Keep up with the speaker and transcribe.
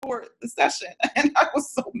record the session. And I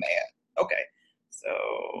was so mad. Okay.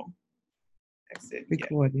 So exit.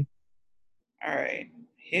 Recording. Yeah. All right.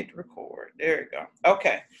 Hit record. There you go.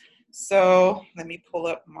 Okay. So let me pull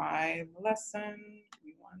up my lesson. Give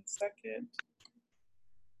me 1 second.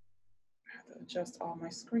 I have to adjust all my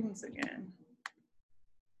screens again.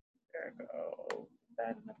 There we go.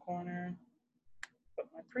 That in the corner. Put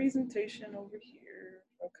my presentation over here.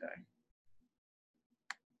 Okay.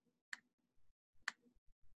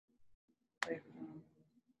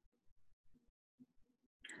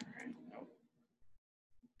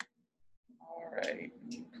 All right.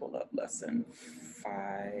 Pull up lesson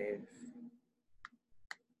 5.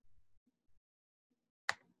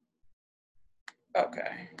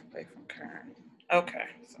 Okay. Play from current. Okay.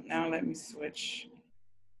 So now let me switch.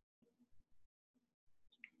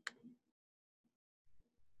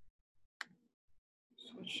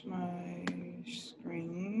 Switch my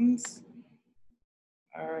screens.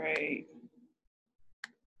 All right.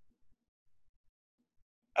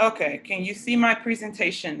 Okay, can you see my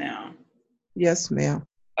presentation now? Yes, ma'am.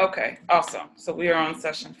 Okay, awesome. So we are on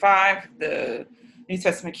session 5, the New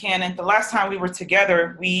Testament canon. The last time we were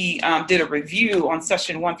together, we did a review on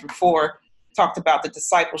session 1 through 4, talked about the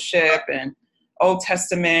discipleship and Old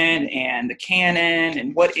Testament and the canon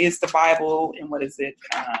and what is the Bible and what does it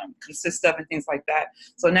consist of and things like that.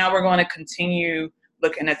 So now we're going to continue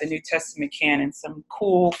looking at the New Testament canon, some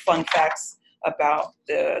cool fun facts about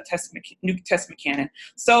the New Testament canon.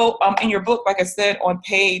 So in your book, like I said, on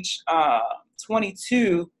page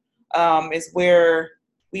 22 is where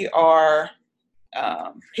we are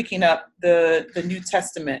picking up the New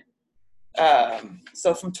Testament.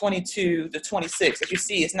 So from 22 to 26, if you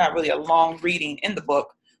see, it's not really a long reading in the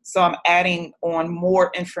book. So I'm adding on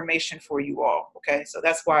more information for you all. Okay, so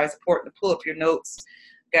that's why it's important to pull up your notes,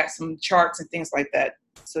 got some charts and things like that,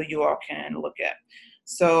 so you all can look at.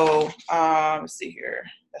 So let's see here.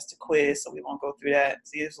 That's the quiz, so we won't go through that.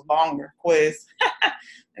 See, it's a longer quiz.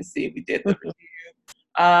 Let's see if we did the review.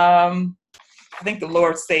 I think the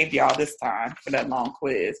Lord saved y'all this time for that long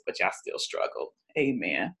quiz, but y'all still struggled.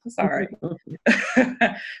 Amen. It's all right.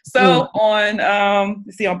 So on,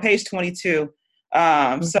 let's see, on page 22.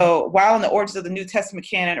 So while in the origins of the New Testament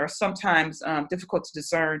canon are sometimes difficult to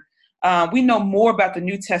discern, we know more about the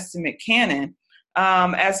New Testament canon.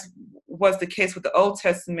 As was the case with the Old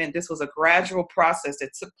Testament, this was a gradual process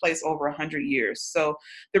that took place over 100 years. So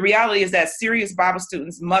the reality is that serious Bible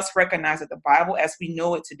students must recognize that the Bible as we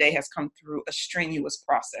know it today has come through a strenuous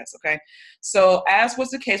process, okay? So as was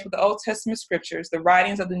the case with the Old Testament scriptures, the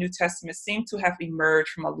writings of the New Testament seem to have emerged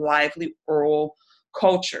from a lively oral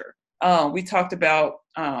culture. We talked about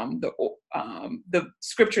the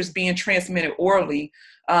scriptures being transmitted orally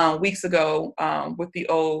weeks ago with the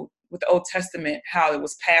Old Testament, how it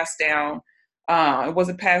was passed down. It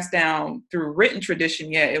wasn't passed down through written tradition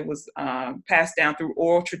yet. It was passed down through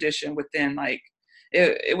oral tradition within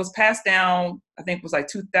it was passed down, I think it was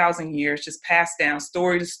 2,000 years, just passed down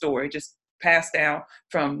story to story, just passed down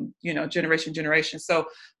from, generation to generation. So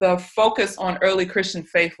the focus on early Christian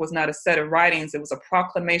faith was not a set of writings. It was a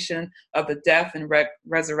proclamation of the death and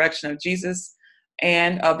resurrection of Jesus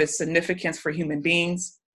and of its significance for human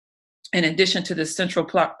beings. In addition to this central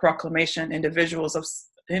proclamation, individuals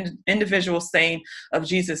saying of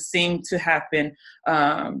Jesus seem to have been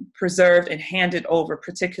preserved and handed over,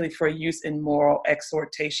 particularly for use in moral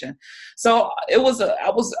exhortation. So I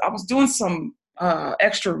was doing some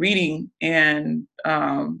extra reading, and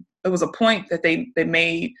it was a point that they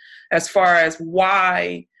made as far as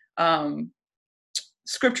why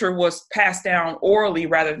scripture was passed down orally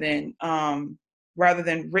rather than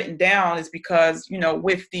written down, is because,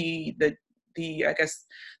 with the I guess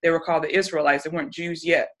they were called the Israelites. They weren't Jews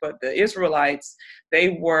yet, but the Israelites,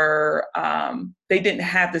 they were they didn't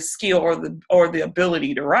have the skill or the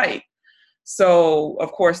ability to write. So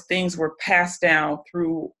of course things were passed down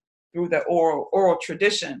through the oral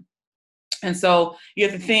tradition. And so you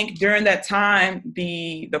have to think during that time,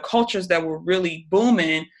 the cultures that were really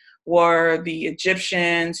booming were the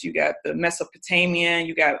Egyptians, you got the Mesopotamian,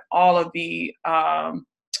 you got all of the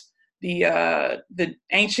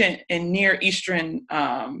ancient and Near Eastern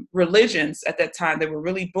religions at that time. They were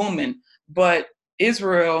really booming. But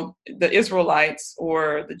Israel, the Israelites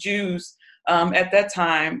or the Jews at that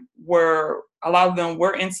time, a lot of them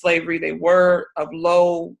were in slavery. They were of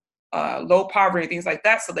low poverty and things like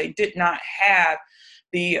that. So they did not have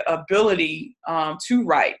the ability to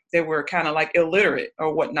write. They were kind of illiterate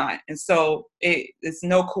or whatnot. And so it's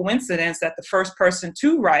no coincidence that the first person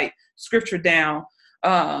to write scripture down,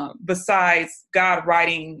 besides God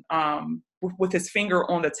writing with his finger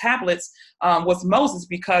on the tablets was Moses,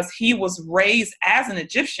 because he was raised as an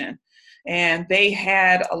Egyptian. And they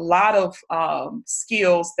had a lot of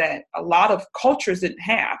skills that a lot of cultures didn't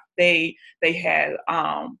have. They had,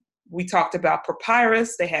 we talked about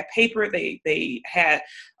papyrus, they had paper, they had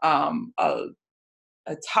a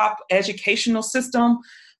top educational system.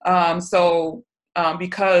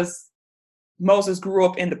 Because Moses grew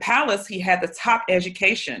up in the palace, he had the top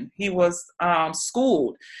education. He was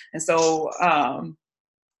schooled. And so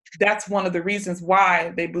that's one of the reasons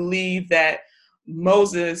why they believe that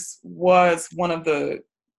Moses was one of the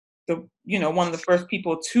one of the first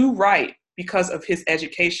people to write, because of his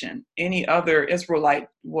education. Any other Israelite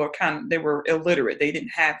they were illiterate. They didn't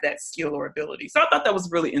have that skill or ability. So I thought that was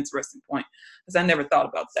a really interesting point, because I never thought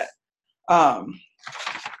about that.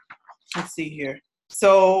 Let's see here.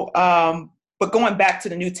 So, but going back to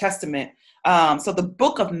the New Testament, so the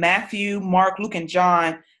book of Matthew, Mark, Luke, and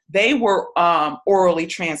John, they were orally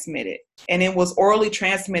transmitted. And it was orally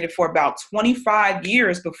transmitted for about 25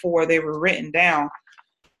 years before they were written down.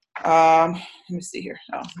 Let me see here.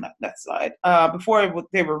 Oh, not that slide. Before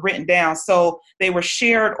they were written down. So they were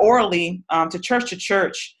shared orally to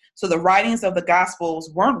church. So the writings of the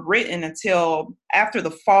Gospels weren't written until after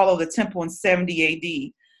the fall of the temple in 70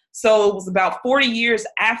 AD. So it was about 40 years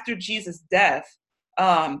after Jesus' death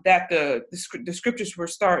that the scriptures were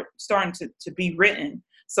starting to be written.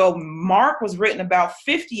 So Mark was written about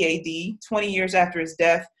 50 AD, 20 years after his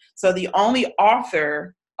death. So the only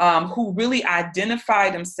author who really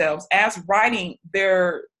identified themselves as writing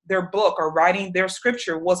their book or writing their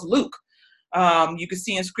scripture was Luke. You can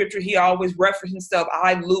see in scripture, he always referenced himself,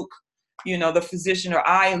 I, Luke, the physician, or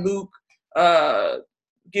I, Luke,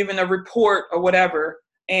 giving a report or whatever.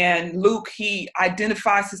 And Luke, he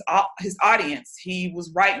identifies his audience. He was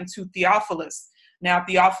writing to Theophilus. Now,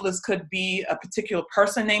 Theophilus could be a particular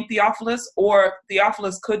person named Theophilus, or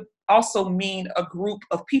Theophilus could also mean a group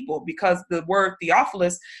of people, because the word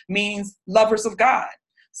Theophilus means lovers of God.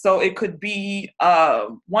 So it could be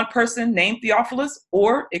one person named Theophilus,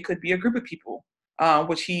 or it could be a group of people,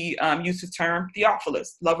 which he used the term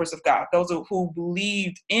Theophilus, lovers of God, those who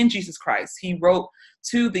believed in Jesus Christ. He wrote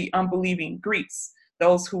to the unbelieving Greeks,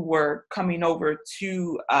 those who were coming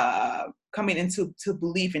into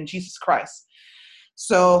belief in Jesus Christ.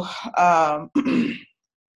 So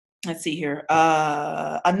let's see here.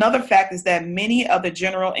 Another fact is that many of the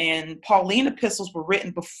general and Pauline epistles were written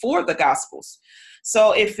before the Gospels.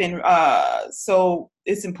 So so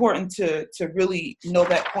it's important to really know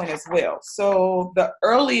that point as well. So the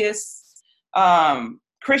earliest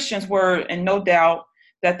Christians were in no doubt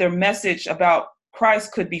that their message about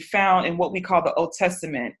Christ could be found in what we call the Old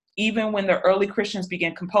Testament. Even when the early Christians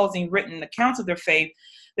began composing written accounts of their faith,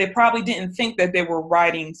 they probably didn't think that they were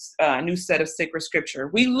writing a new set of sacred scripture.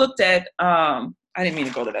 We looked at, I didn't mean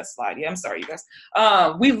to go to that slide. Yeah, I'm sorry, you guys.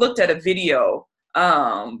 We looked at a video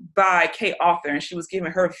by Kate Arthur, and she was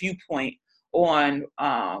giving her viewpoint on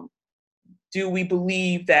do we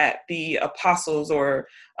believe that the apostles or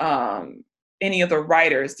any of the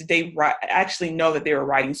writers, did they actually know that they were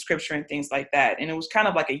writing scripture and things like that? And it was kind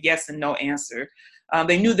of like a yes and no answer.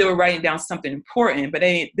 They knew they were writing down something important, but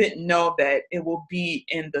they didn't know that it will be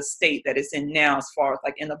in the state that it's in now, as far as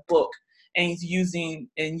like in a book, and he's using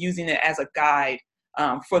it as a guide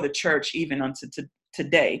for the church even unto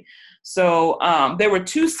today. So there were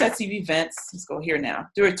two sets of events. Let's go here now.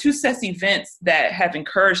 There were two sets of events that have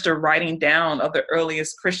encouraged the writing down of the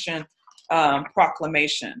earliest Christian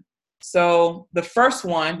proclamation. So the first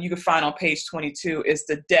one you can find on page 22 is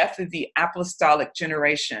the death of the apostolic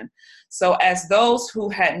generation. So as those who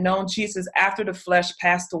had known Jesus after the flesh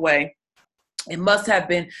passed away, it must have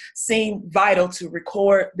been seen vital to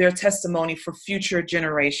record their testimony for future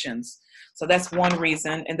generations. So that's one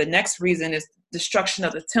reason. And the next reason is destruction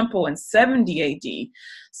of the temple in 70 AD.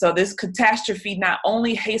 So this catastrophe not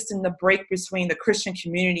only hastened the break between the Christian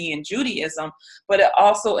community and Judaism, but it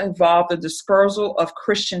also involved the dispersal of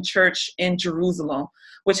Christian church in Jerusalem,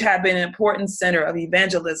 which had been an important center of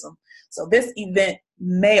evangelism. So this event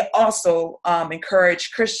may also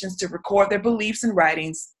encourage Christians to record their beliefs and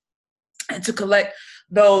writings and to collect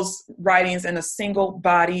those writings in a single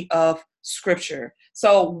body of scripture.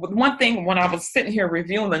 So one thing, when I was sitting here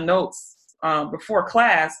reviewing the notes before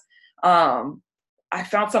class, I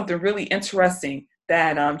found something really interesting,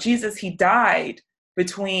 that Jesus, he died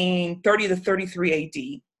between 30 to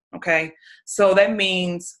 33 AD. Okay. So that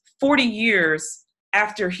means 40 years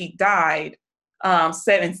after he died, in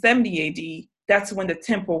 70 AD, that's when the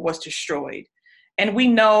temple was destroyed. And we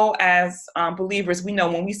know as believers, we know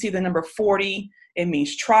when we see the number 40 It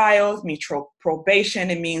means trials, it means probation.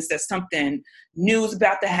 It means that something new is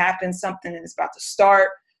about to happen, something is about to start.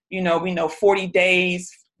 We know 40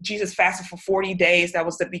 days. Jesus fasted for 40 days. That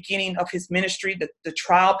was the beginning of his ministry, the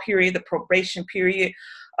trial period, the probation period.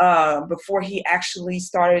 Before he actually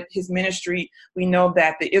started his ministry, we know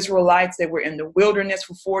that the Israelites, they were in the wilderness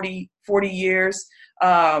for 40 years.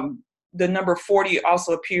 The number 40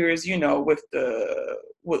 also appears, with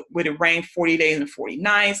it rained 40 days and 40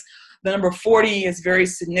 nights. The number 40 is very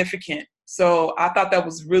significant. So I thought that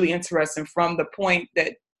was really interesting from the point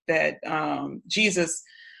that Jesus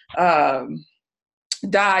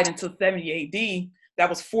died until 70 AD. That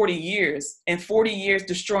was 40 years. And 40 years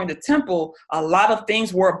destroying the temple, a lot of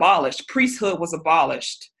things were abolished. Priesthood was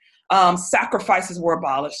abolished. Sacrifices were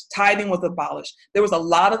abolished. Tithing was abolished. There was a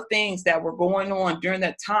lot of things that were going on during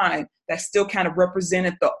that time that still kind of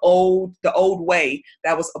represented the old way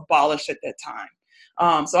that was abolished at that time.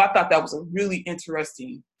 So I thought that was a really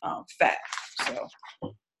interesting fact. So,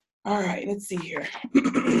 all right, let's see here.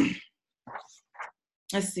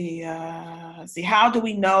 Let's see. How do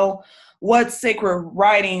we know what sacred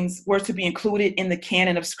writings were to be included in the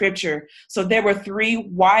canon of Scripture? So there were 3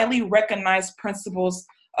 widely recognized principles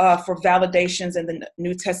for validations in the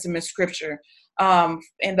New Testament Scripture.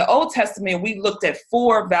 In the Old Testament, we looked at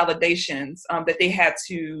 4 validations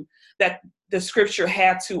that the Scripture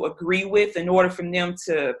had to agree with in order for them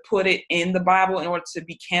to put it in the Bible in order to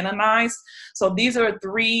be canonized. So these are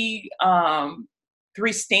 3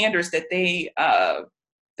 standards that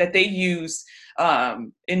they use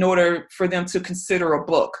in order for them to consider a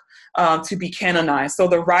book to be canonized. So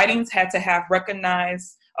the writings had to have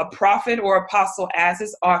recognized a prophet or apostle as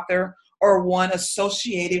its author or one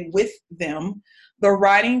associated with them. The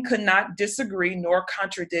writing could not disagree nor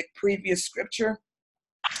contradict previous scripture.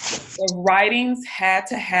 The writings had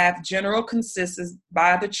to have general consensus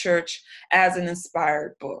by the church as an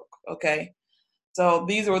inspired book. Okay. So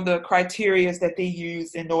these are the criteria that they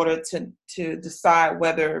use in order to decide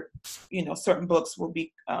whether, certain books will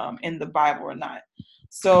be in the Bible or not.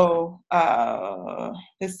 So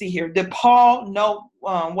let's see here. Did Paul know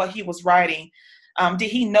what he was writing?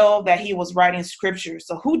 Did he know that he was writing scripture?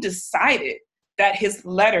 So who decided that his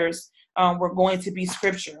letters were going to be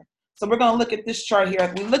scripture? So we're going to look at this chart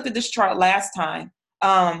here. We looked at this chart last time.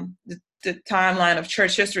 The timeline of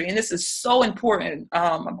church history, and this is so important.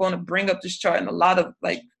 I'm going to bring up this chart in a lot of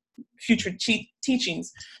future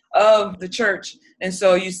teachings of the church. And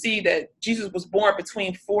so you see that Jesus was born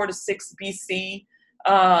between 4 to 6 BC.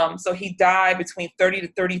 So he died between 30 to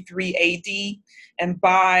 33 AD. And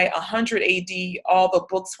by 100 AD, all the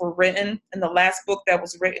books were written. And the last book that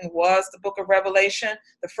was written was the book of Revelation.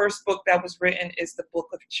 The first book that was written is the book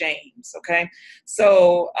of James. Okay.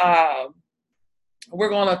 So, we're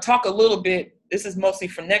going to talk a little bit, this is mostly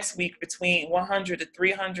for next week, between 100 to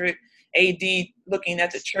 300 AD, looking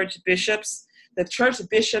at the church bishops. The church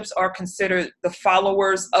bishops are considered the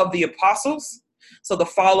followers of the apostles. So the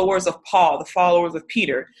followers of Paul, the followers of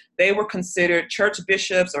Peter, they were considered church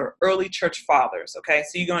bishops or early church fathers. Okay,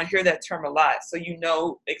 so you're going to hear that term a lot, so you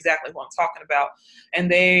know exactly what I'm talking about. And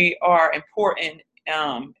they are important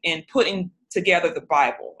in putting together the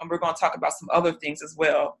Bible. And we're going to talk about some other things as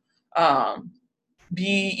well.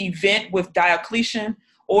 The event with Diocletian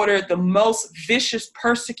ordered the most vicious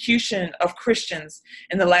persecution of Christians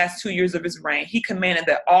in the last 2 years of his reign. He commanded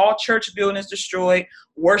that all church buildings destroyed,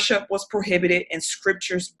 worship was prohibited, and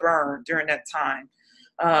scriptures burned during that time.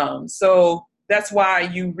 So that's why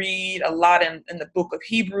you read a lot in the book of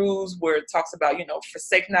Hebrews where it talks about,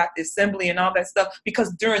 forsake not the assembly and all that stuff,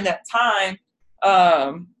 because during that time,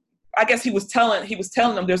 I guess he was telling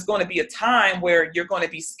them there's going to be a time where you're going to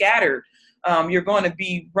be scattered. You're going to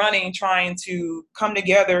be running, trying to come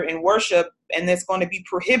together and worship, and it's going to be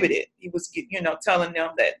prohibited. He was, telling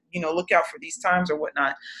them that, look out for these times or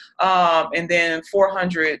whatnot. And then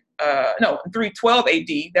 312 AD,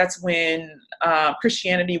 that's when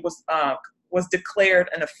Christianity was declared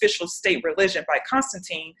an official state religion by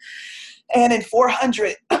Constantine. And in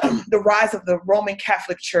 400, the rise of the Roman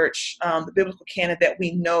Catholic Church, the biblical canon that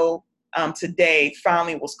we know today,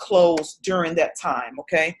 finally was closed during that time.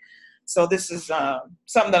 Okay. So this is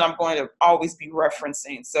something that I'm going to always be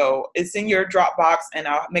referencing. So it's in your Dropbox, and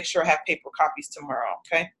I'll make sure I have paper copies tomorrow.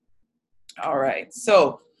 Okay. All right.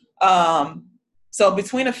 So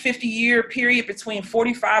between a 50-year period, between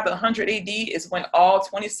 45 to 100 AD is when all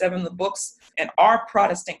 27 of the books in our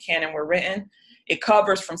Protestant canon were written. It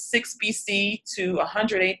covers from 6 BC to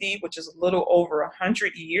 100 AD, which is a little over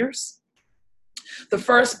 100 years. The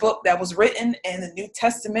first book that was written in the New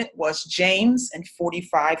Testament was James in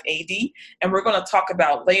 45 AD. And we're going to talk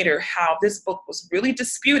about later how this book was really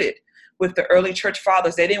disputed with the early church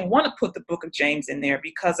fathers. They didn't want to put the book of James in there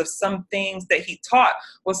because of some things that he taught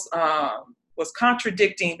was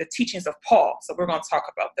contradicting the teachings of Paul. So we're going to talk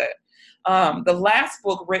about that. The last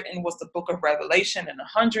book written was the book of Revelation in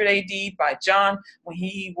 100 AD by John when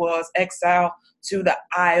he was exiled to the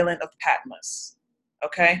island of Patmos.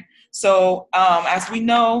 Okay, so as we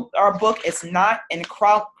know, our book is not in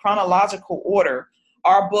chronological order.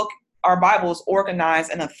 Our Bible is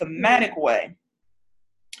organized in a thematic way.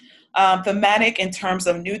 Thematic in terms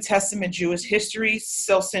of New Testament Jewish history.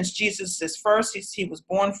 So since Jesus is first, he was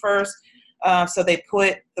born first. So they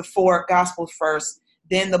put the 4 Gospels first,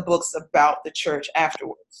 then the books about the church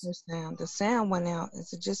afterwards. The sound went out.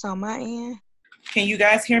 Is it just on my end? Can you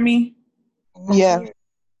guys hear me? Yeah. Okay.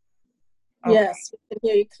 Yes, we can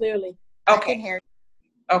hear you clearly. Okay. I can hear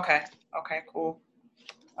you. Okay, cool.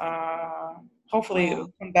 Hopefully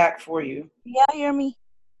it'll come back for you. Y'all hear me?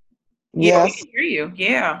 Yeah, Yes. we can hear you.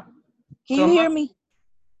 Yeah. Can you hear me?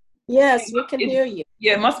 Yes, we can hear you.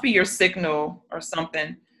 Yeah, it must be your signal or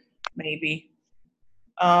something, maybe.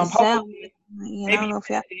 Maybe I don't know if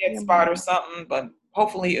you have a dead spot or something, but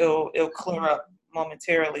hopefully it'll clear up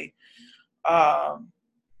momentarily.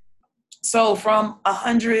 So from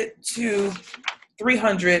 100 to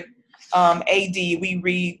 300 AD, we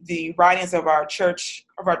read the writings of our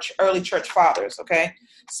early church fathers. Okay,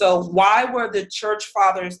 so why were the church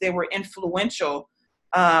fathers? They were influential.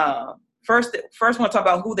 First, I want to talk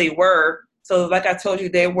about who they were. So like I told you,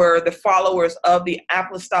 they were the followers of the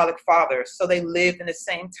apostolic fathers. So they lived in the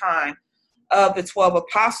same time of the 12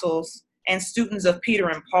 apostles and students of Peter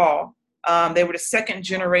and Paul. They were the second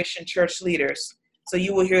generation church leaders. So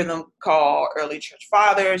you will hear them called early church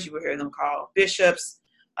fathers. You will hear them called bishops.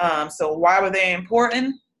 So why were they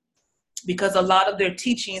important? Because a lot of their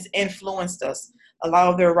teachings influenced us. A lot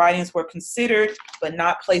of their writings were considered, but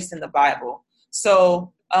not placed in the Bible.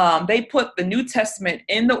 So they put the New Testament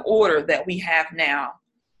in the order that we have now.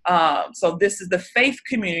 So this is the faith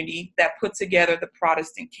community that put together the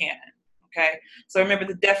Protestant canon. Okay, so remember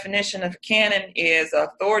the definition of canon is an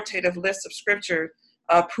authoritative list of scripture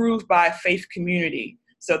approved by a faith community.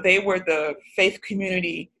 So they were the faith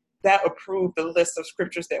community that approved the list of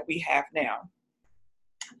scriptures that we have now.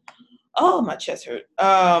 Oh, my chest hurt.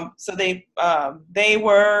 So they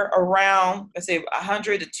were around, let's say,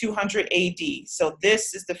 100 to 200 AD. So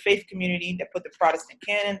this is the faith community that put the Protestant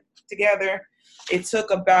canon together. It took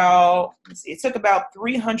about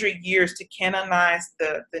 300 years to canonize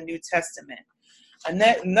the New Testament. And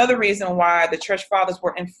another reason why the church fathers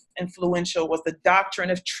were influential was the doctrine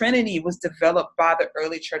of Trinity was developed by the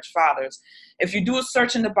early church fathers. If you do a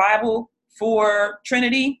search in the Bible for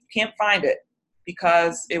Trinity, you can't find it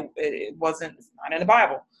because it's not in the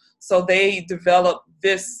Bible. So they developed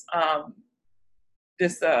this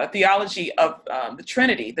theology of the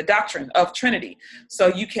Trinity, the doctrine of Trinity. So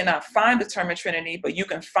you cannot find the term of Trinity, but you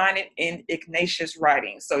can find it in Ignatius'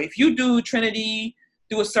 writings. So if you do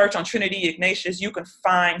a search on Trinity Ignatius, you can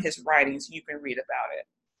find his writings. You can read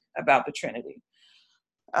about the Trinity.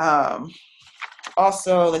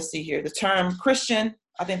 Also, let's see here. The term Christian,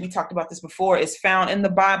 I think we talked about this before, is found in the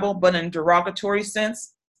Bible, but in a derogatory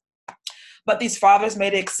sense. But these fathers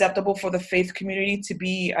made it acceptable for the faith community to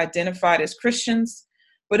be identified as Christians.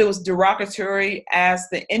 But it was derogatory as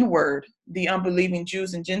the N-word, the unbelieving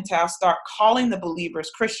Jews and Gentiles start calling the believers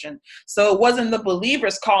Christian. So it wasn't the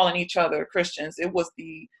believers calling each other Christians. It was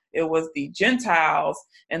the Gentiles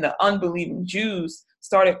and the unbelieving Jews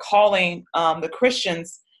started calling the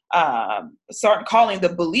Christians, started calling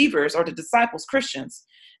the believers or the disciples Christians.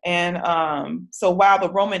 And so while the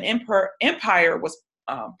Roman Empire was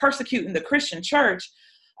persecuting the Christian church,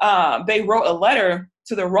 they wrote a letter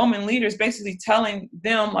to the Roman leaders basically telling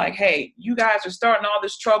them like, hey, you guys are starting all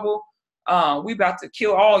this trouble. We about to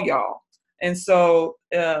kill all y'all. And so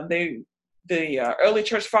the early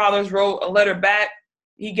church fathers wrote a letter back.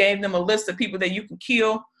 He gave them a list of people that you can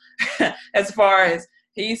kill. As far as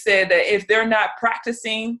he said that if they're not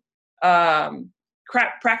practicing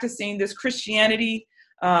this Christianity,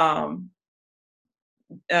 so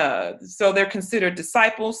they're considered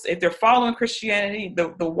disciples. If they're following Christianity,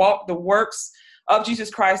 the works of Jesus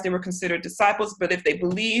Christ, they were considered disciples. But if they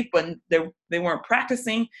believe, but they weren't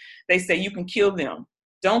practicing, they say you can kill them.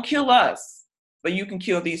 Don't kill us, but you can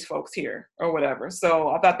kill these folks here or whatever. So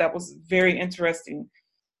I thought that was a very interesting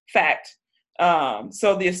fact.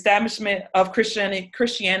 So the establishment of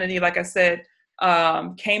Christianity, like I said,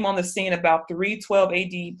 came on the scene about 312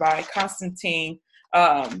 AD by Constantine,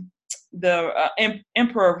 the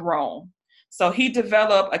emperor of Rome. So he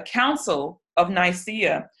developed a council of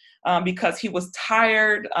Nicaea because he was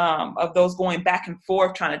tired of those going back and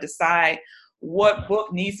forth trying to decide what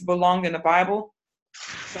book needs to belong in the Bible.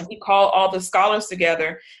 So he called all the scholars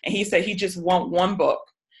together, and he said he just want one book.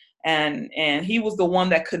 And he was the one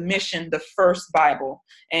that commissioned the first Bible.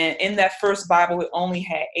 And in that first Bible, it only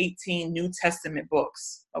had 18 New Testament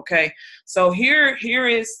books. Okay. So here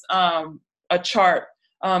is a chart.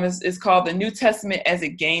 It's called the New Testament as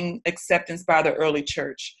it gained acceptance by the early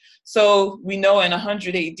church. So we know in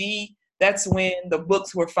 100 AD, that's when the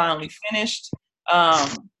books were finally finished.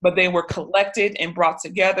 But they were collected and brought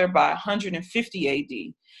together by 150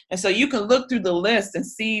 AD. And so you can look through the list and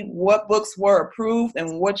see what books were approved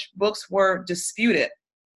and which books were disputed.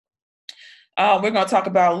 We're going to talk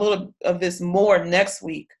about a little of this more next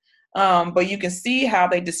week. But you can see how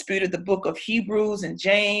they disputed the book of Hebrews and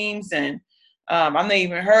James. And I've not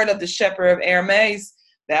even heard of the Shepherd of Hermes.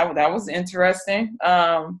 That was interesting.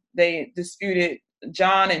 They disputed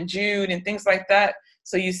John and Jude and things like that.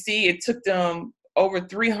 So you see, it took them over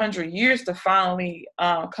 300 years to finally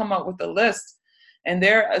come up with a list. And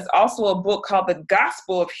there is also a book called the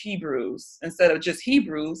Gospel of Hebrews. Instead of just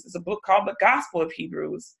Hebrews, it's a book called the Gospel of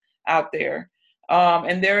Hebrews out there.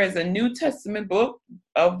 And there is a New Testament book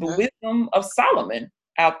of the Wisdom of Solomon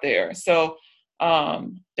out there. So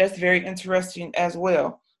that's very interesting as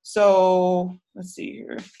well. So let's see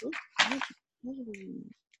here.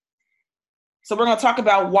 So we're going to talk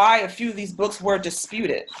about why a few of these books were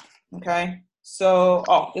disputed. Okay. So,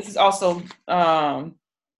 this is also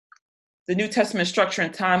the New Testament structure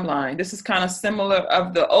and timeline. This is kind of similar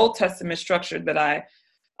of the Old Testament structure that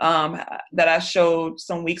I showed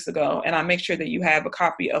some weeks ago, and I make sure that you have a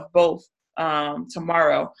copy of both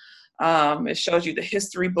tomorrow. It shows you the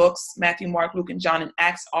history books. Matthew, Mark, Luke, and John, and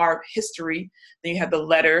Acts are history. Then you have the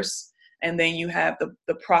letters, and then you have the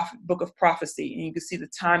book of prophecy, and you can see the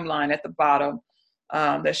timeline at the bottom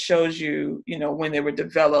that shows you, when they were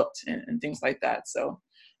developed and things like that. So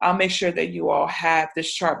I'll make sure that you all have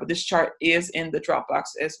this chart, but this chart is in the Dropbox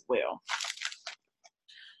as well.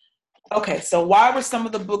 Okay, so why were some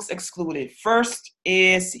of the books excluded? First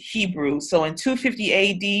is Hebrews. So in 250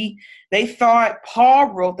 AD, they thought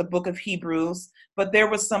Paul wrote the book of Hebrews, but there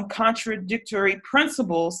was some contradictory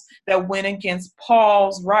principles that went against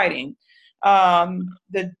Paul's writing.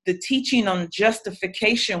 The teaching on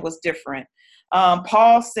justification was different.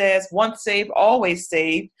 Paul says, once saved, always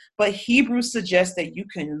saved, but Hebrews suggests that you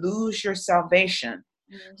can lose your salvation.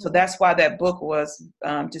 Mm-hmm. So that's why that book was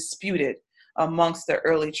disputed amongst the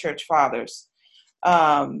early church fathers.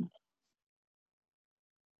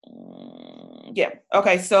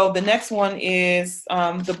 Okay, so the next one is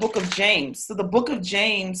the book of James. So the book of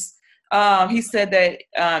James, he said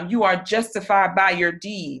that you are justified by your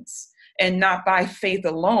deeds and not by faith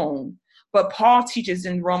alone. But Paul teaches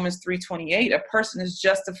in Romans 3:28, a person is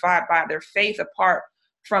justified by their faith apart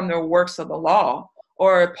from their works of the law.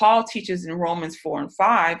 Or Paul teaches in Romans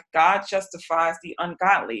 4:5, God justifies the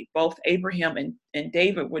ungodly. Both Abraham and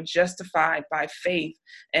David were justified by faith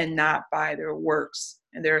and not by their works.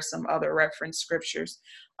 And there are some other reference scriptures.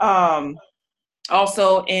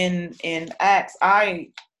 Also in Acts,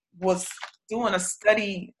 I was doing a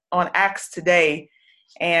study on Acts today,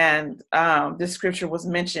 and this scripture was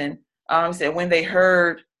mentioned. He said when they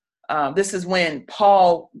heard, this is when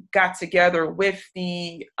Paul got together with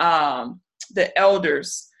the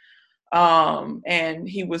elders, and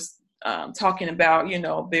he was talking about,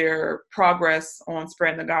 their progress on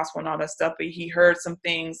spreading the gospel and all that stuff. But he heard some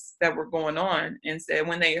things that were going on, and said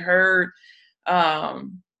when they heard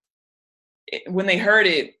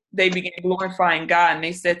it, they began glorifying God, and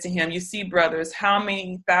they said to him, "You see, brothers, how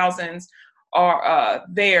many thousands are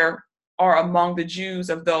there are among the Jews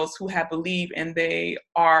of those who have believed, and they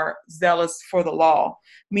are zealous for the law,"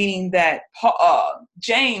 meaning that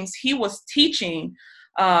James, he was teaching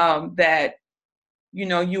that,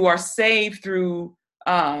 you are saved through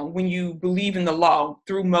when you believe in the law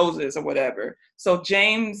through Moses or whatever. So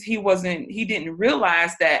James, he didn't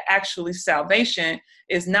realize that actually salvation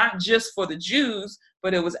is not just for the Jews,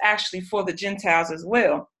 but it was actually for the Gentiles as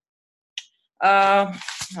well.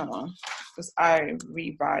 Hold on, because I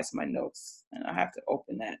revised my notes and I have to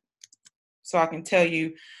open that so I can tell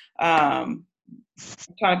you. I'm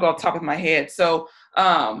trying to go off the top of my head. So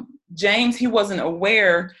James, he wasn't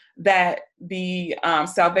aware that the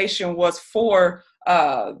salvation was for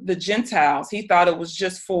the Gentiles. He thought it was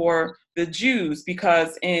just for the Jews,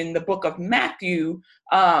 because in the book of Matthew,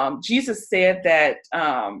 Jesus said that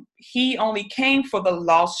he only came for the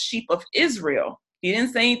lost sheep of Israel. He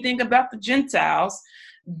didn't say anything about the Gentiles.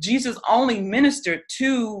 Jesus only ministered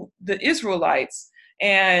to the Israelites.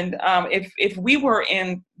 And if we were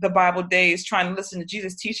in the Bible days trying to listen to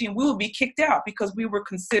Jesus teaching, we would be kicked out because we were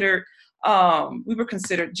considered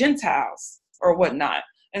Gentiles. or whatnot.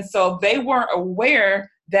 And so they weren't aware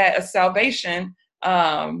that a salvation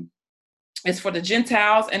is for the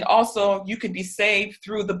Gentiles, and also you could be saved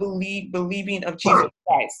through the believing of Jesus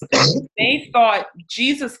Christ. They thought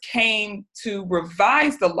Jesus came to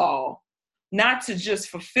revise the law, not to just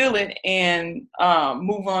fulfill it and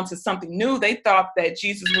move on to something new. They thought that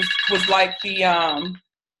Jesus was like the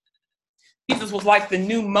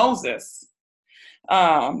new Moses,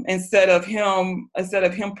 instead of him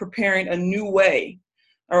preparing a new way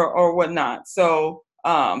or whatnot. So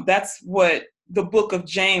that's what the book of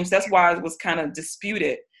James, that's why it was kind of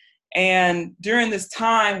disputed. And during this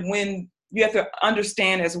time, when you have to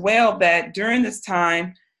understand as well that during this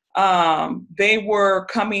time, they were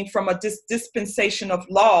coming from a dispensation of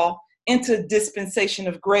law into dispensation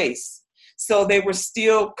of grace. So they were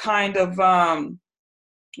still kind of,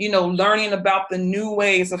 learning about the new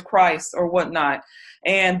ways of Christ or whatnot.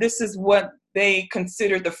 And this is what they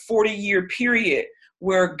considered the 40-year period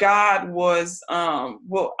where God will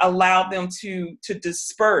allow them to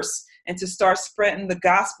disperse and to start spreading the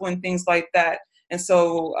gospel and things like that. And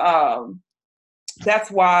so that's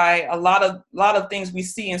why a lot of things we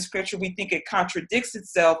see in scripture, we think it contradicts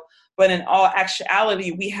itself, but in all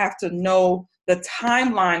actuality, we have to know the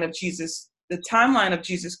timeline of Jesus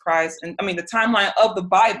Christ, and the timeline of the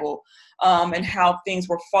Bible, and how things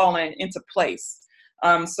were falling into place.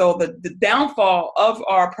 So the downfall of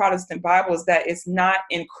our Protestant Bible is that it's not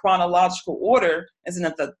in chronological order, as in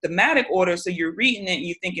the thematic order. So you're reading it and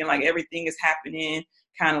you're thinking like everything is happening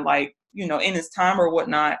kind of like, in its time or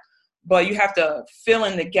whatnot. But you have to fill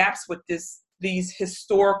in the gaps with these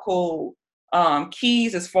historical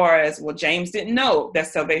keys, as far as, well, James didn't know that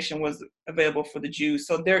salvation was available for the Jews.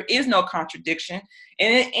 So there is no contradiction.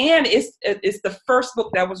 And it's the first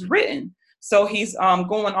book that was written. So he's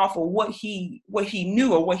going off of what he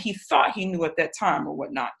knew or what he thought he knew at that time or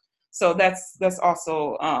whatnot. So that's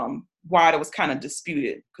also why it was kind of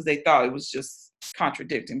disputed, because they thought it was just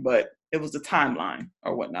contradicting, but it was the timeline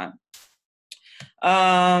or whatnot.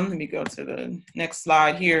 Let me go to the next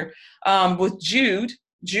slide here. With Jude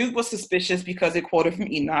was suspicious because it quoted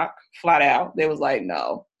from Enoch flat out. They was like,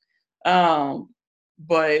 no.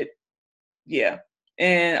 But yeah.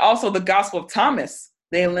 And also the Gospel of Thomas,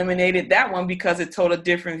 they eliminated that one because it told a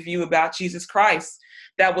different view about Jesus Christ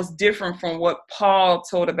that was different from what Paul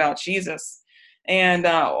told about Jesus. And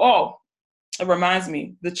it reminds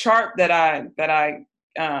me, the chart that I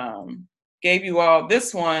gave you all,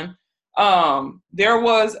 this one, there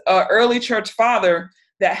was an early church father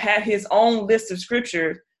that had his own list of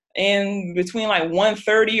scripture in between like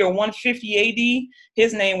 130 or 150 AD.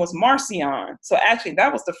 His name was Marcion. So actually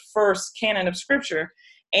that was the first canon of scripture.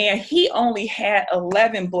 And he only had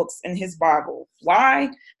 11 books in his Bible.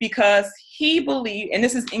 Why? Because he believed, and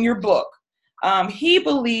this is in your book, he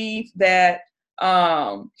believed that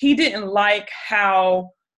he didn't like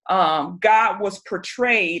how God was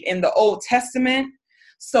portrayed in the Old Testament.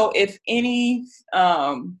 So if any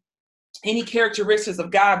characteristics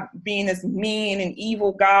of God being this mean and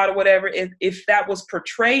evil God or whatever, if that was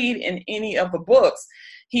portrayed in any of the books,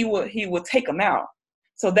 he would take them out.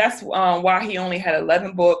 So that's why he only had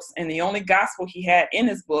 11 books, and the only gospel he had in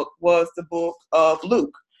his book was the book of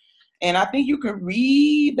Luke. And I think you can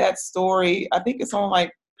read that story. I think it's on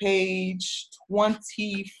like page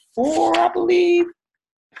 24, I believe.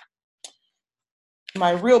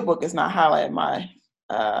 My real book is not highlighted.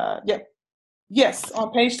 Yes,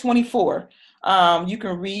 on page 24. You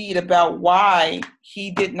can read about why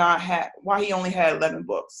he only had 11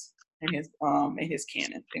 books in his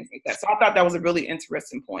canon, things like that. So I thought that was a really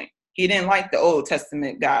interesting point. He didn't like the Old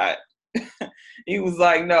Testament God. He was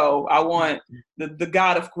like, no, I want the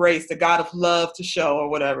God of grace, the God of love to show or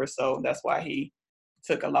whatever. So that's why he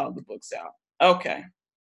took a lot of the books out. Okay.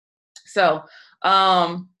 So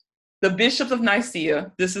the bishops of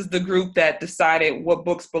Nicaea, this is the group that decided what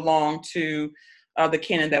books belong to the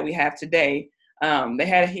canon that we have today. They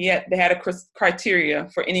had a criteria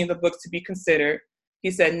for any of the books to be considered. He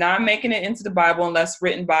said, not making it into the Bible unless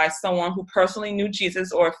written by someone who personally knew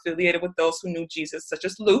Jesus or affiliated with those who knew Jesus, such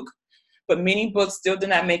as Luke. But many books still did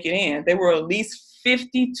not make it in. There were at least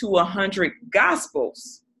 50 to 100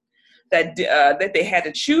 gospels that they had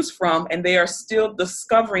to choose from, and they are still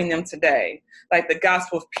discovering them today, like the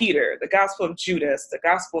Gospel of Peter, the Gospel of Judas, the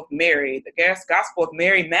Gospel of Mary, the Gospel of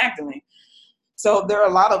Mary Magdalene. So there are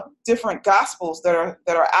a lot of different gospels that are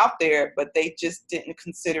out there, but they just didn't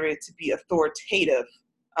consider it to be authoritative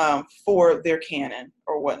for their canon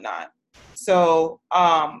or whatnot. So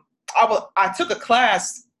I took a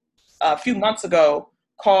class a few months ago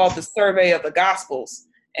called the Survey of the Gospels,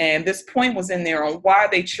 and this point was in there on why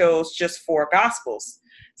they chose just 4 gospels.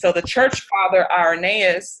 So the church father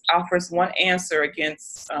Irenaeus offers one answer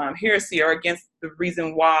against heresy, or against the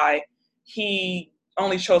reason why he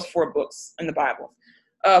only chose 4 books in the Bible,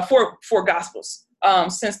 four gospels.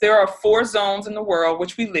 Since there are 4 zones in the world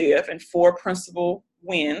which we live, and 4 principal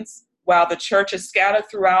winds, while the church is scattered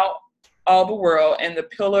throughout all the world, and the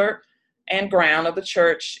pillar and ground of the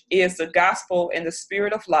church is the gospel and the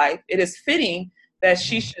spirit of life, it is fitting that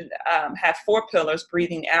she should have 4 pillars,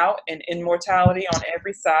 breathing out and immortality on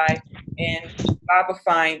every side, and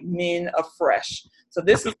vivifying men afresh. So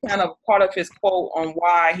this is kind of part of his quote on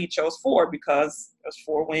why he chose 4, because there's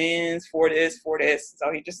 4 winds, 4 this, 4 this.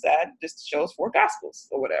 So he just said, just chose 4 gospels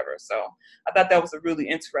or whatever. So I thought that was a really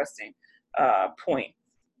interesting point,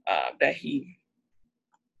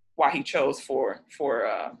 why he chose 4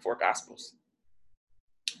 gospels.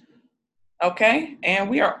 Okay, and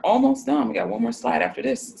we are almost done. We got one more slide after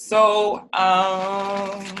this. So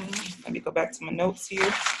let me go back to my notes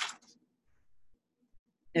here.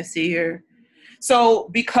 Let's see here. So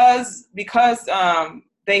because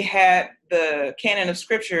they had the canon of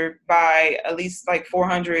scripture by at least like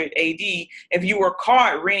 400 AD, if you were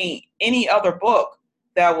caught reading any other book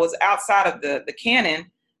that was outside of the canon,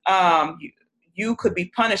 you could be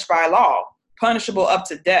punished by law, punishable up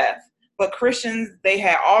to death. But Christians, they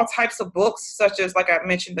had all types of books, such as, like I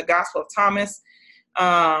mentioned, the Gospel of Thomas.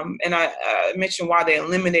 And I mentioned why they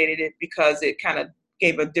eliminated it, because it kind of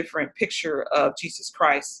gave a different picture of Jesus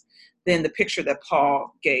Christ than the picture that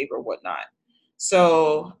Paul gave or whatnot.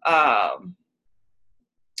 So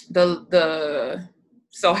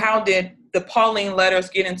so how did the Pauline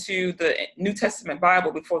letters get into the New Testament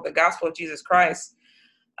Bible before the Gospel of Jesus Christ?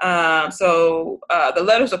 The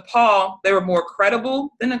letters of Paul, they were more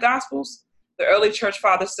credible than the Gospels. The early church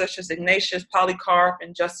fathers, such as Ignatius, Polycarp,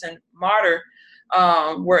 and Justin Martyr,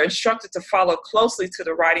 were instructed to follow closely to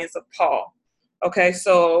the writings of Paul. Okay,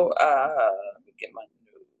 so let me get my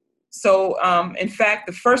notes. So, in fact,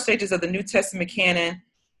 the first stages of the New Testament canon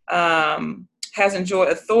has enjoyed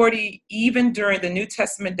authority even during the New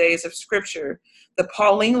Testament days of Scripture. The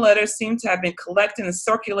Pauline letters seem to have been collected and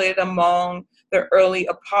circulated among the early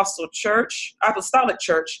apostolic church.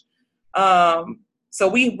 So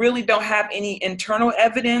we really don't have any internal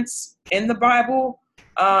evidence in the Bible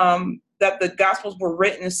that the Gospels were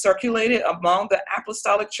written and circulated among the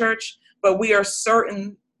apostolic church, but we are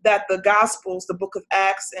certain that the Gospels, the book of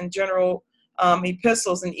Acts and general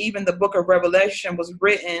epistles, and even the book of Revelation was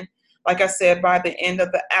written, like I said, by the end of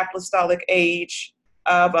the apostolic age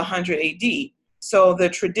of 100 AD. So the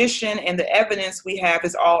tradition and the evidence we have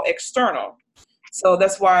is all external. So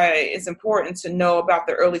that's why it's important to know about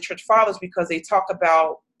the early church fathers, because they talk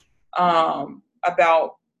about Paul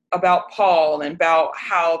and about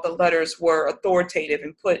how the letters were authoritative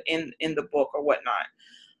and put in the book or whatnot.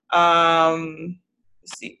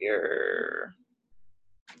 Let's see here.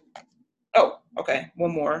 Oh, okay.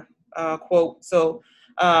 One more quote. So,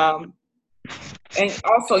 and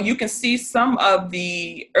also you can see some of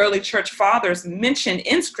the early church fathers mentioned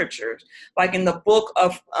in scriptures, like in the book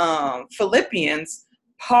of Philippians,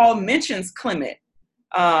 Paul mentions Clement.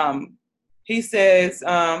 He says,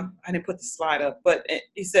 I didn't put the slide up, but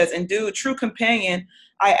he says, "Indeed, true companion,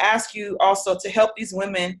 I ask you also to help these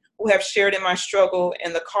women who have shared in my struggle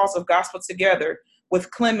and the cause of gospel together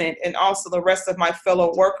with Clement and also the rest of my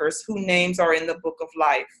fellow workers whose names are in the book of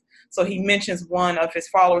life." So he mentions one of his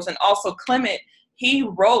followers, and also Clement, he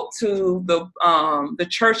wrote to the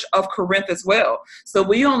church of Corinth as well. So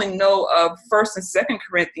we only know of 1st and 2nd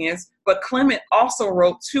Corinthians, but Clement also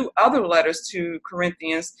wrote 2 other letters to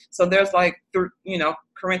Corinthians. So there's like,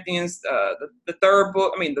 Corinthians, the 3rd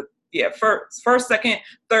book. First, 2nd,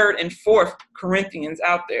 3rd, and 4th Corinthians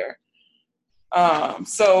out there.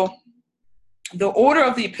 So the order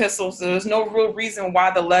of the epistles, there's no real reason why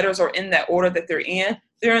the letters are in that order that they're in.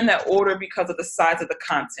 They're in that order because of the size of the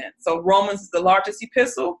content. So Romans is the largest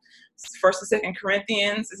epistle, 1st and 2nd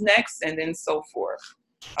Corinthians is next, and then so forth.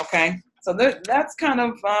 Okay, so that's kind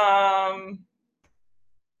of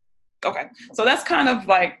okay. So that's kind of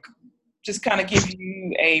like just kind of give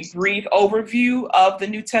you a brief overview of the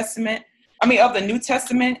New Testament. Of the New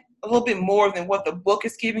Testament, a little bit more than what the book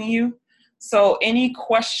is giving you. So any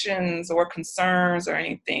questions or concerns or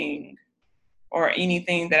anything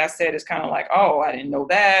that I said is kind of like, oh, I didn't know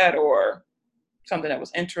that, or something that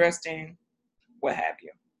was interesting, what have you.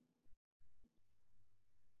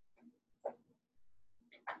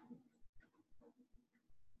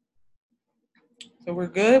 So we're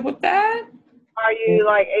good with that? Are you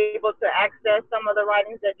able to access some of the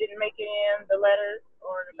writings that didn't make it in the letters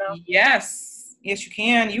or the gospel? Yes, you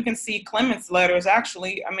can. You can see Clement's letters.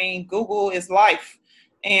 Actually, Google is life.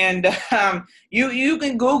 And you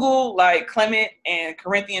can Google like Clement and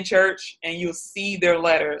Corinthian Church, and you'll see their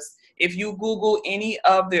letters. If you Google any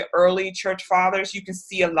of the early church fathers, you can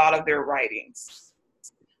see a lot of their writings.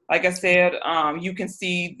 Like I said, you can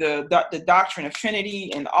see the doctrine of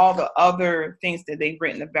Trinity and all the other things that they've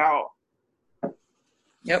written about.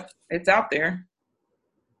 Yep, it's out there.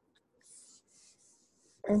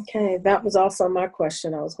 Okay, that was also my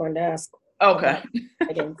question I was going to ask. Okay.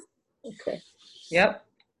 Okay. Yep,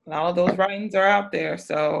 all of those writings are out there.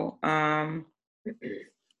 So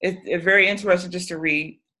it's very interesting just to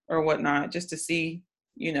read or whatnot, just to see,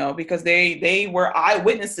 you know, because they were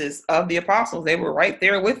eyewitnesses of the apostles. They were right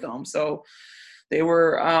there with them. So they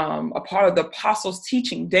were a part of the apostles'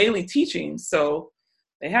 teaching, daily teaching. So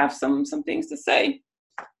they have some things to say.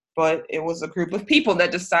 But it was a group of people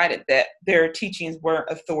that decided that their teachings weren't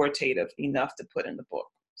authoritative enough to put in the book.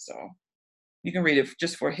 So you can read it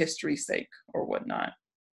just for history's sake or whatnot.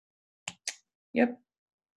 Yep.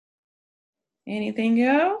 Anything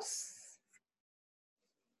else?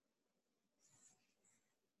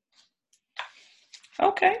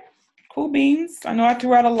 Okay, cool beans. I know I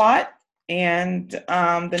threw out a lot, and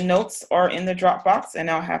the notes are in the Dropbox, and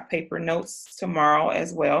I'll have paper notes tomorrow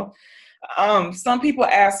as well. Some people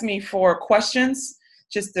ask me for questions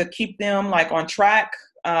just to keep them like on track,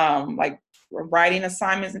 like writing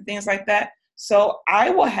assignments and things like that. So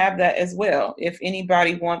I will have that as well. If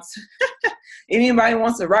anybody wants,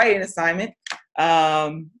 to write an assignment,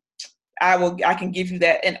 I can give you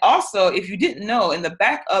that. And also, if you didn't know, in the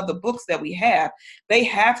back of the books that we have, they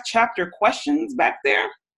have chapter questions back there.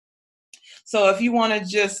 So if you want to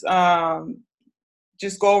just go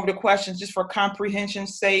over the questions just for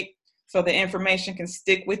comprehension's sake, so the information can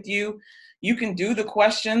stick with you, you can do the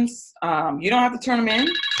questions. You don't have to turn them in.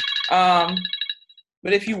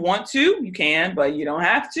 But if you want to, you can, but you don't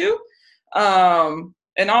have to.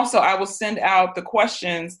 And also, I will send out the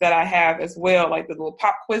questions that I have as well, like the little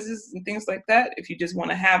pop quizzes and things like that. If you just want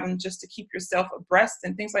to have them just to keep yourself abreast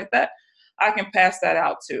and things like that, I can pass that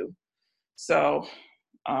out too. So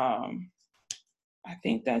I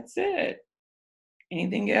think that's it.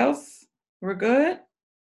 Anything else? We're good?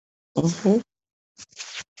 Mm-hmm.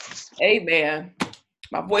 Amen.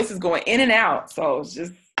 My voice is going in and out, so it's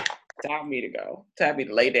just time me to go. Time me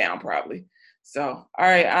to lay down probably. So, all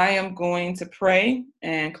right, I am going to pray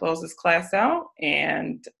and close this class out.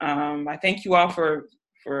 And I thank you all for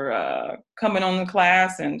coming on the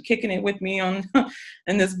class and kicking it with me on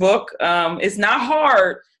in this book. It's not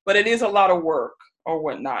hard, but it is a lot of work or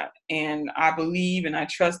whatnot. And I believe and I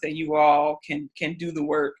trust that you all can do the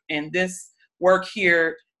work. And this work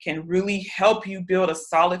here can really help you build a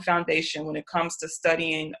solid foundation when it comes to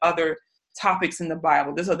studying other topics in the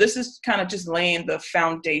Bible. So this is kind of just laying the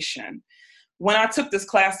foundation. When I took this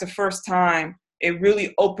class the first time, it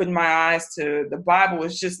really opened my eyes to the Bible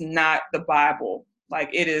is just not the Bible. Like,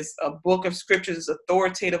 it is a book of scriptures, it's an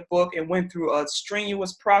authoritative book. It went through a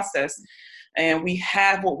strenuous process, and we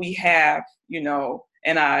have what we have, you know,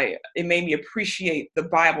 and it made me appreciate the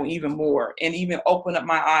Bible even more and even open up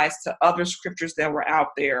my eyes to other scriptures that were out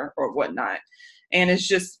there or whatnot. And it's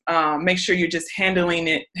just make sure you're just handling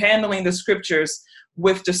the scriptures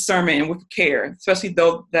with discernment and with care, especially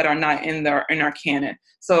those that are not in our canon.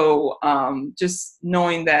 So just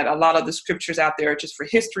knowing that a lot of the scriptures out there are just for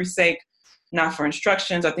history's sake, not for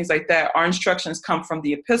instructions or things like that. Our instructions come from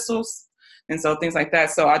the epistles, and so things like that.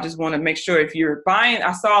 So I just want to make sure if you're buying,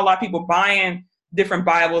 I saw a lot of people buying different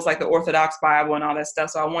Bibles like the Orthodox Bible and all that stuff.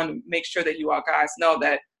 So I want to make sure that you all guys know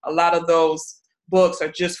that a lot of those books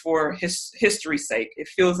are just for history's sake. It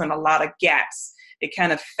fills in a lot of gaps. It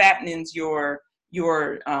kind of fattens your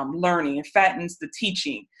learning and fattens the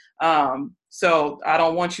teaching. So I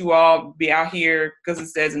don't want you all to be out here, because it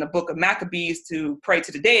says in the book of Maccabees to pray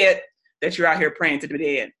to the dead, that you're out here praying to the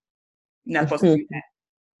dead. You're not supposed to do that.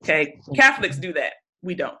 Okay? Catholics do that.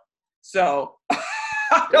 We don't. So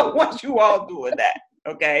I don't want you all doing that.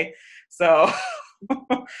 Okay? So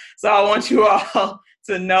I want you all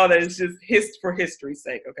to know that it's just for history's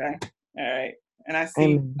sake. Okay? All right. And I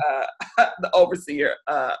see the overseer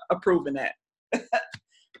approving that.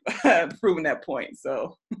 Proving that point.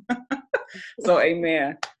 So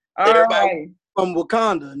amen. Everybody right. from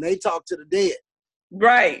Wakanda, and they talk to the dead.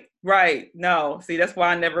 Right. No, see, that's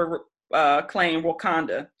why I never claimed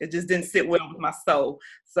Wakanda. It just didn't sit well with my soul.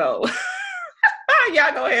 So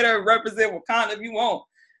y'all go ahead and represent Wakanda if you want.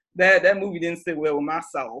 That movie didn't sit well with my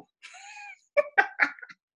soul.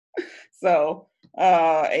 So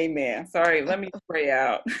amen. Sorry, let me pray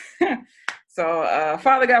out. So,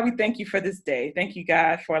 Father God, we thank you for this day. Thank you,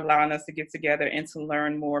 God, for allowing us to get together and to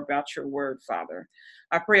learn more about your word, Father.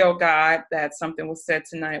 I pray, oh God, that something was said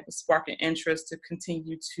tonight will spark an interest to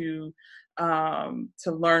continue to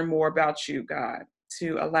learn more about you, God,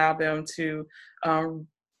 to allow them to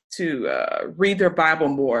read their Bible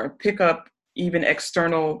more, pick up even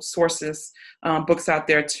external sources, books out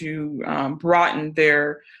there to broaden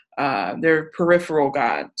their peripheral,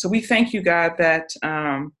 God. So we thank you, God, that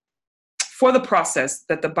for the process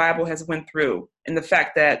that the Bible has went through, and the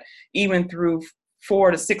fact that even through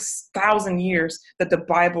 4,000 to 6,000 years, that the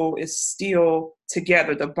Bible is still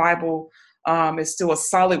together. The Bible is still a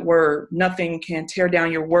solid word. Nothing can tear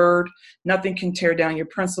down your word. Nothing can tear down your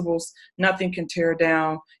principles. Nothing can tear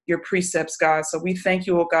down your precepts, God. So we thank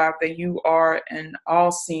you, oh God, that you are an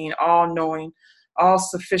all-seeing, all-knowing,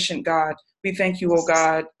 all-sufficient God. We thank you, oh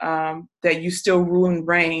God, that you still rule and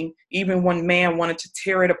reign, even when man wanted to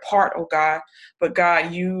tear it apart, oh God. But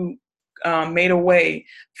God, you made a way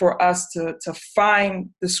for us to find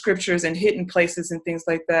the scriptures in hidden places and things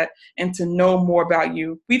like that, and to know more about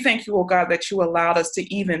you. We thank you, oh God, that you allowed us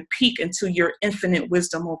to even peek into your infinite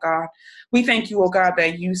wisdom, oh God. We thank you, oh God,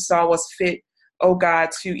 that you saw us fit, oh God,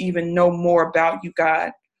 to even know more about you,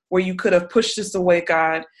 God, where you could have pushed us away,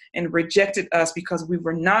 God, and rejected us because we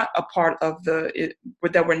were not a part of that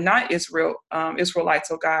we're not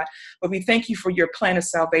Israelites, oh God. But we thank you for your plan of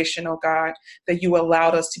salvation, oh God, that you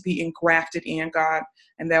allowed us to be engrafted in, God,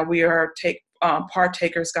 and that we are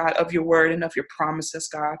partakers, God, of your word and of your promises,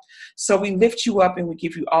 God. So we lift you up and we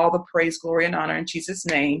give you all the praise, glory, and honor in Jesus'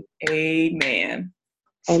 name. Amen.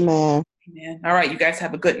 Amen. Amen. All right, you guys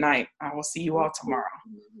have a good night. I will see you all tomorrow.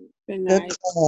 Good night.